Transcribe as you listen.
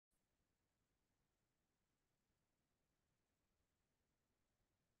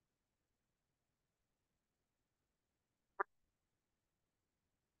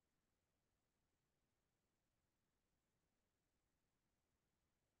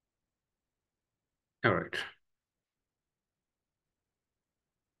All right.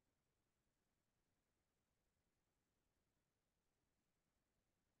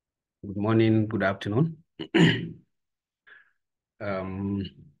 Good morning, good afternoon. Um,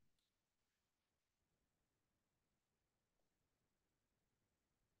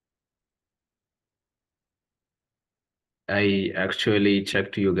 I actually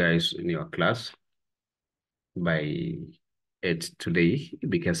checked you guys in your class by 8 today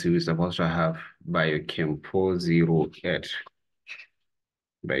because we were supposed to have Biochem 408.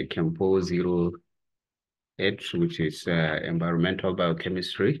 Biochem 408, which is environmental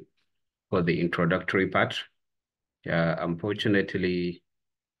biochemistry for the introductory part. Unfortunately,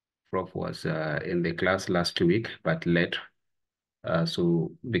 Prof was in the class last week, but late.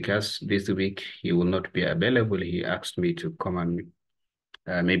 So because this week he will not be available, he asked me to come and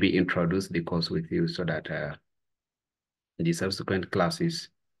maybe introduce the course with you so that the subsequent classes,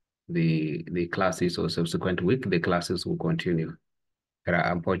 the classes or subsequent week, the classes will continue.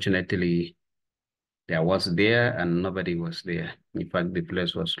 Unfortunately, there was there and nobody was there. In fact, the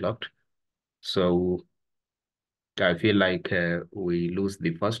place was locked. So I feel like we lose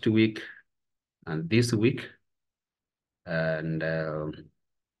the first week and this week. And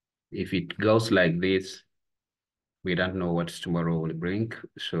if it goes like this, we don't know what tomorrow will bring.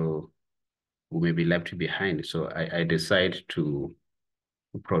 So we may be left behind. So I decide to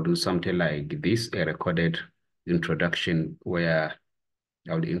produce something like this, a recorded introduction where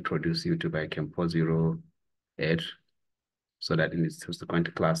I will introduce you to Biochem 408 so that in its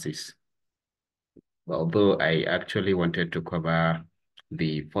subsequent classes. Although I actually wanted to cover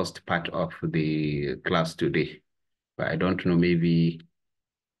the first part of the class today, but I don't know, maybe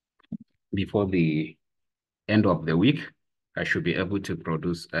before the end of the week, I should be able to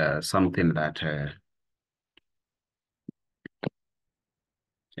produce something that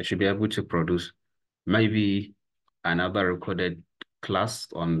I should be able to produce maybe another recorded class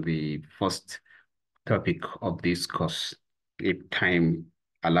on the first topic of this course, if time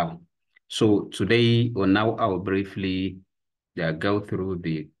allow. So today or now I'll briefly go through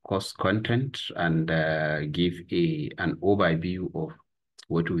the course content and give an overview of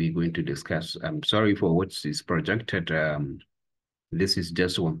what we're going to discuss. I'm sorry for what is projected. This is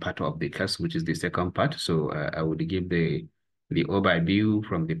just one part of the class, which is the second part. So I would give the overview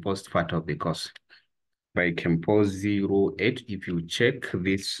from the first part of the course. By Compose 08, if you check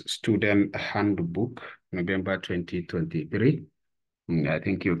this student handbook, November 2023, I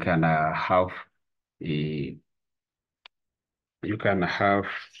think you can have a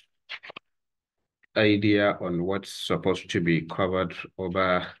idea on what's supposed to be covered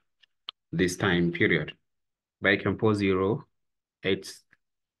over this time period. By Compose 08,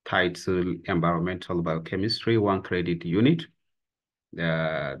 title Environmental Biochemistry, 1 credit unit.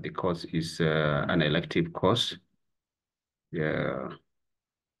 The course is an elective course. And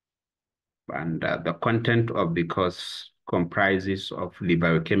the content of the course comprises of the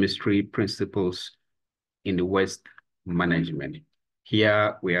biochemistry principles in the waste management.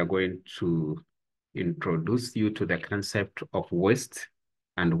 Here we are going to introduce you to the concept of waste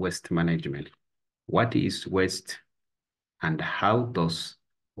and waste management. What is waste and how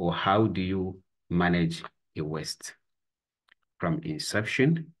do you manage a waste from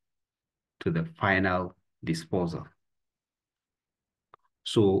inception to the final disposal?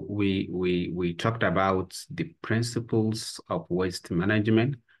 So we talked about the principles of waste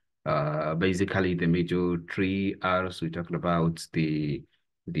management. Basically, the major 3 R's. We talked about the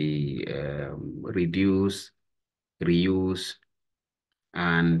reduce, reuse,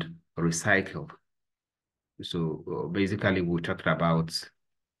 and recycle. So basically, we talked about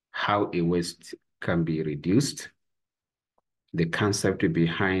how a waste can be reduced, the concept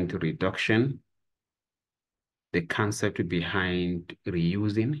behind reduction, the concept behind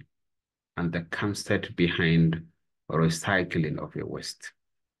reusing, and the concept behind recycling of your waste.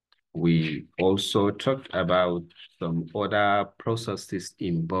 We also talked about some other processes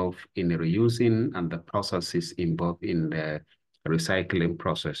involved in reusing and the processes involved in the recycling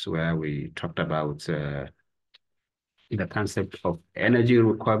process, where we talked about the concept of energy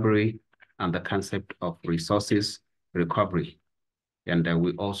recovery and the concept of resources recovery. And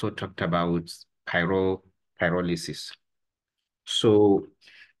we also talked about pyrolysis. So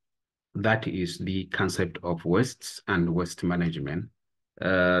that is the concept of waste and waste management.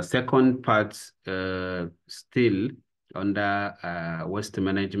 Second part, still under waste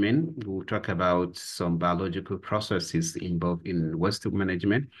management, we'll talk about some biological processes involved in waste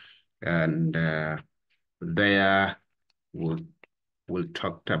management. And there we'll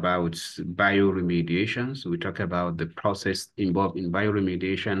talk about bioremediation. So we talk about the process involved in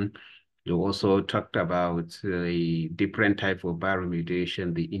bioremediation You also talked about the different type of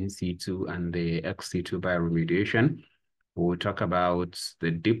bioremediation, the in situ and the ex situ bioremediation. We'll talk about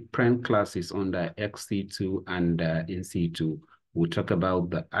the different classes under ex situ and in situ. We'll talk about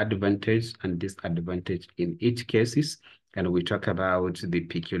the advantage and disadvantage in each cases, and we talk about the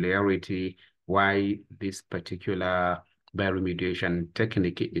peculiarity why this particular bioremediation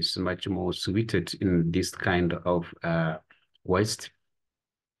technique is much more suited in this kind of waste,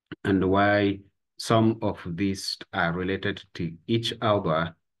 and why some of these are related to each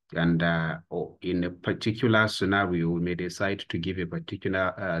other. And or in a particular scenario, we may decide to give a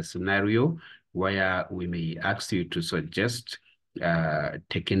particular scenario where we may ask you to suggest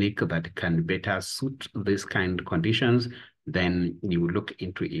technique that can better suit this kind of conditions. Then you look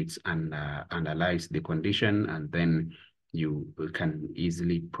into it and analyze the condition, and then you can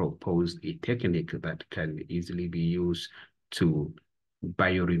easily propose a technique that can easily be used to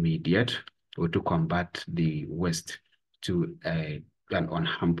bioremediate or to combat the waste to an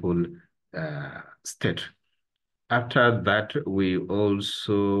unharmful state. After that, we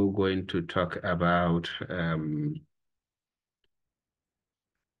also going to talk about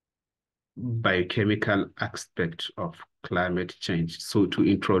biochemical aspect of climate change. So to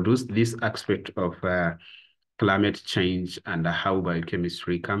introduce this aspect of climate change and how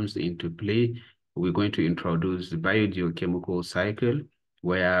biochemistry comes into play, we're going to introduce the biogeochemical cycle,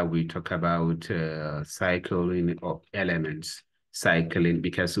 where we talk about cycling of elements, cycling,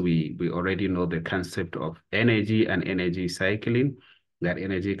 because we already know the concept of energy and energy cycling, that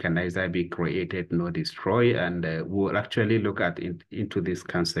energy can neither be created nor destroyed. And we'll actually look at into this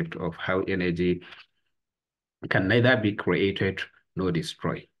concept of how energy can neither be created nor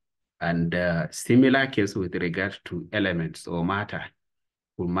destroyed. And similar case with regard to elements or matter.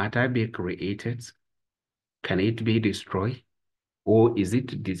 Will matter be created? Can it be destroyed? Or is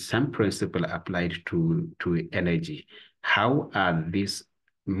it the same principle applied to energy? How are these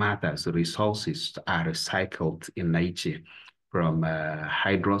matters, resources are recycled in nature from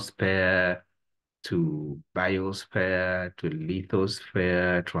hydrosphere to biosphere to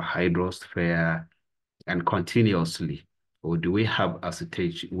lithosphere to hydrosphere and continuously? Or do we have a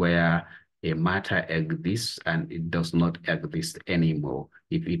stage where a matter exists and it does not exist anymore?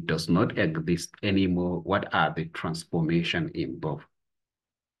 If it does not exist anymore, what are the transformation involved?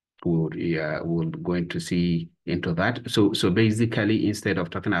 We're going to see into that. So basically, instead of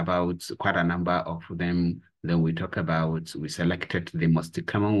talking about quite a number of them, then we selected the most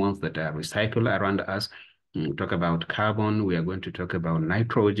common ones that are recycled around us. We talk about carbon, we are going to talk about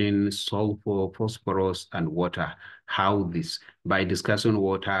nitrogen, sulfur, phosphorus, and water. How this, by discussing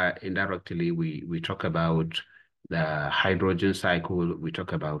water indirectly, we talk about the hydrogen cycle, we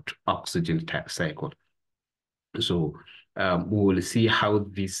talk about oxygen cycle. So we will see how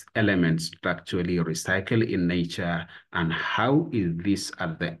these elements actually recycle in nature, and how is this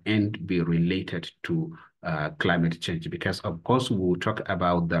at the end be related to climate change. Because of course we will talk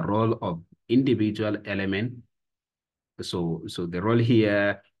about the role of individual element. So the role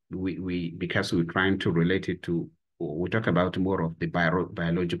here, because we're trying to relate it to, we talk about more of the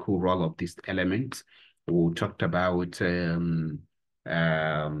biological role of these elements. We talked about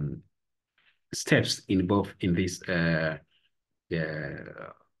steps involved in this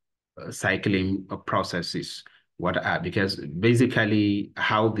cycling processes. What are, because basically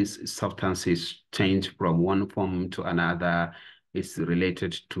how these substances change from one form to another is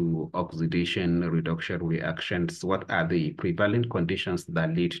related to oxidation reduction reactions. What are the prevalent conditions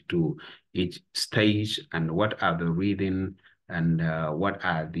that lead to each stage, and what are the reading, and what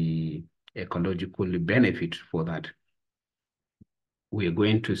are the ecological benefit for that? We're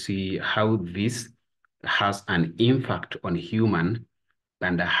going to see how this has an impact on human,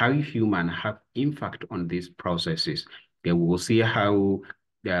 and how human have impact on these processes. Then we will see how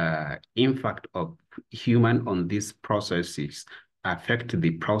the impact of human on these processes affect the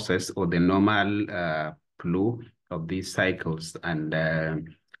process or the normal flow of these cycles, and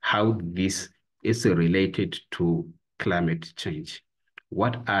how this is related to climate change.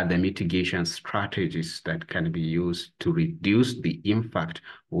 What are the mitigation strategies that can be used to reduce the impact,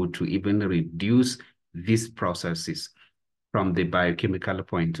 or to even reduce these processes? From the biochemical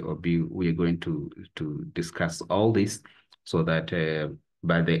point of view, we are going to discuss all this, so that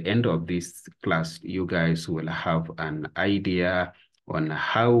by the end of this class, you guys will have an idea on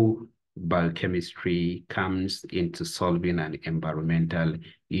how biochemistry comes into solving an environmental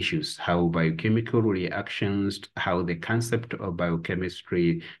issues, how biochemical reactions, how the concept of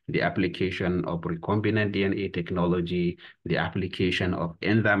biochemistry, the application of recombinant DNA technology, the application of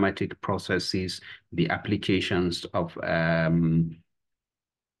enzymatic processes, the applications of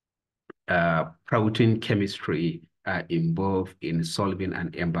protein chemistry are involved in solving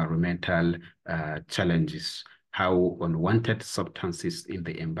an environmental challenges, how unwanted substances in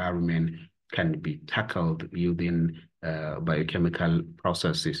the environment can be tackled using biochemical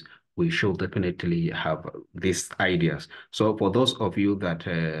processes. We should definitely have these ideas. So for those of you that,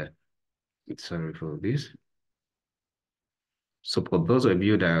 sorry for this. So for those of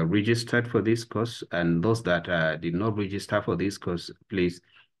you that are registered for this course and those that did not register for this course, please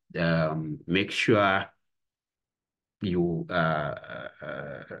make sure you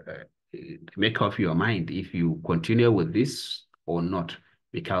make up your mind if you continue with this or not,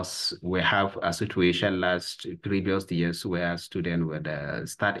 because we have a situation last previous years where students would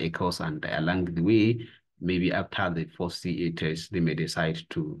start a course and along the way, maybe after the first CA test, they may decide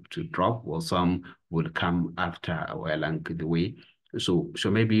to drop, or some will come after or along the way. So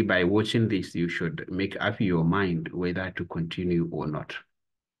maybe by watching this, you should make up your mind whether to continue or not.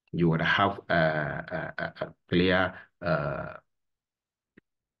 You would have a clear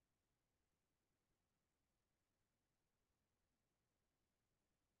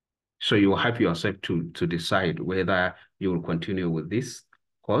so you have yourself to decide whether you will continue with this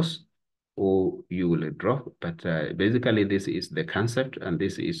course or you will drop. But basically, this is the concept, and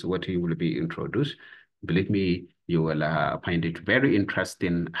this is what you will be introduced. Believe me, you will find it very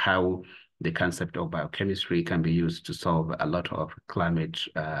interesting how the concept of biochemistry can be used to solve a lot of climate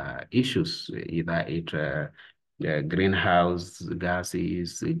issues, either greenhouse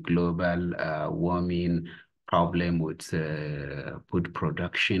gases, global warming, problem with food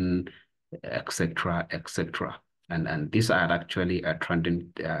production, etc., etc. And these are actually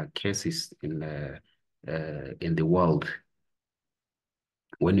trending cases in the world.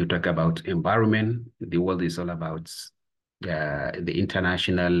 When you talk about environment, the world is all about the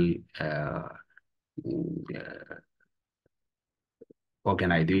international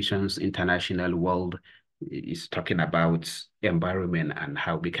organizations, international world is talking about environment and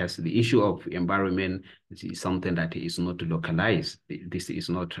how, because the issue of environment is something that is not localized. This is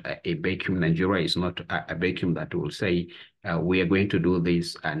not a vacuum. Nigeria is not a vacuum that will say, we are going to do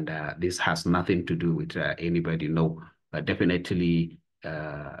this and this has nothing to do with anybody. No, definitely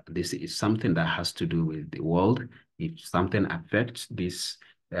this is something that has to do with the world. If something affects this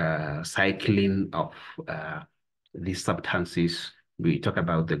cycling of these substances, we talk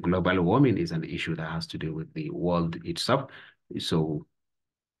about the global warming is an issue that has to do with the world itself. So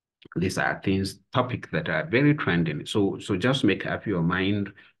these are things, topics that are very trending. So just make up your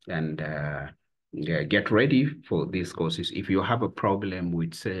mind and get ready for these courses. If you have a problem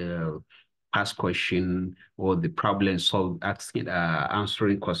with past question or the problem solved, asking,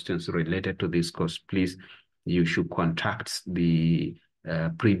 answering questions related to this course, please, you should contact the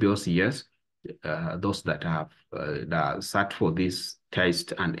previous years, those that have that sat for this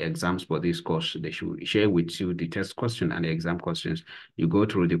test and exams for this course. They should share with you the test question and exam questions. You go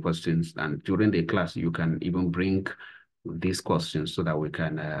through the questions, and during the class, you can even bring these questions so that we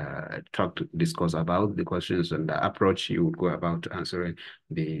can discuss about the questions and the approach you would go about answering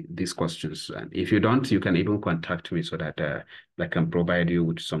these questions. And if you don't, you can even contact me so that I can provide you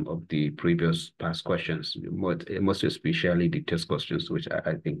with some of the previous past questions, most especially the test questions, which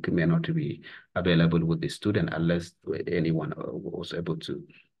I think may not be available with the student unless anyone was able to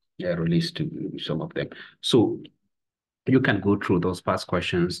release to some of them. So you can go through those past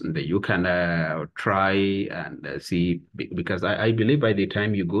questions and you can try and see, because I believe by the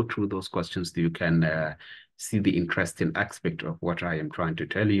time you go through those questions, you can see the interesting aspect of what I am trying to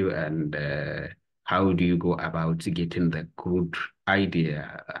tell you, and how do you go about getting the good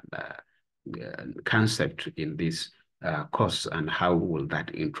idea and concept in this course, and how will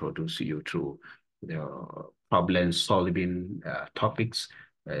that introduce you to the problem solving topics.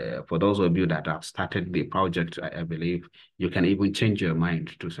 For those of you that have started the project, I believe you can even change your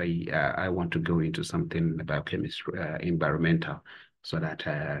mind to say, I want to go into something about chemistry, environmental, so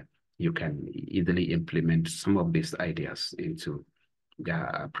that you can easily implement some of these ideas into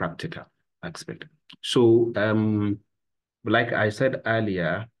the practical aspect. So, like I said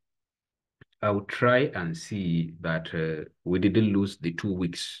earlier, I'll try and see that we didn't lose the 2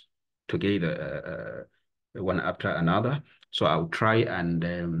 weeks together, one after another. So I'll try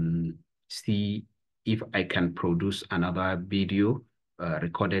and see if I can produce another video,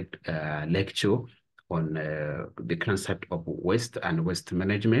 recorded lecture on the concept of waste and waste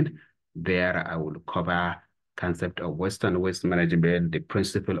management. There I will cover concept of waste and waste management, the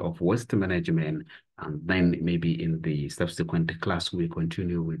principle of waste management, and then maybe in the subsequent class, we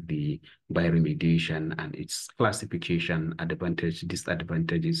continue with the bioremediation and its classification, advantage,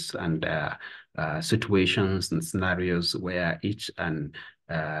 disadvantages, and situations and scenarios where each and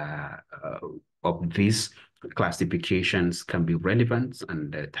of these classifications can be relevant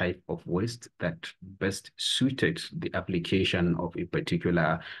and the type of waste that best suited the application of a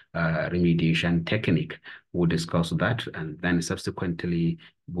particular remediation technique. We'll discuss that, and then subsequently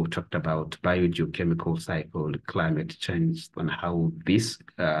we talked about biogeochemical cycle, climate change, and how this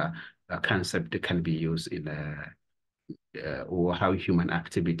concept can be used in or how human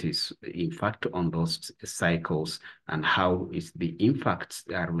activities impact on those cycles, and how is the impacts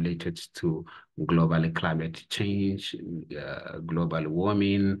are related to global climate change, global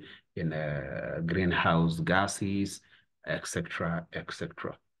warming, in greenhouse gases, etc.,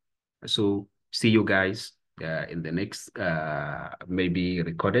 etc. So see you guys in the next maybe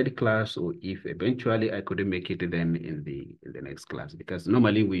recorded class, or if eventually I couldn't make it, then in the next class, because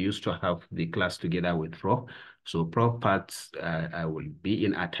normally we used to have the class together with Prof. So Prof parts I will be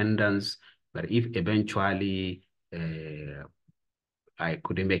in attendance, but if eventually I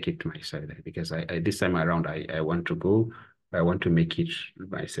couldn't make it myself, because I this time around I want to go. I want to make it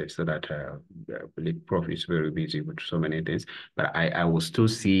myself, so that I believe Prof is very busy with so many things. But I will still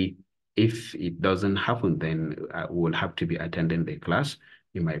see if it doesn't happen, then I will have to be attending the class.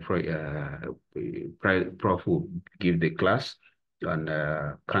 In my Prof will give the class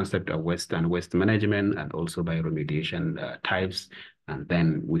on concept of waste and waste management, and also bioremediation types, and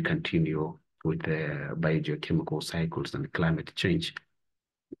then we continue with the biogeochemical cycles and climate change.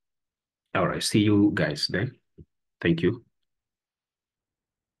 All right, see you guys then. Thank you.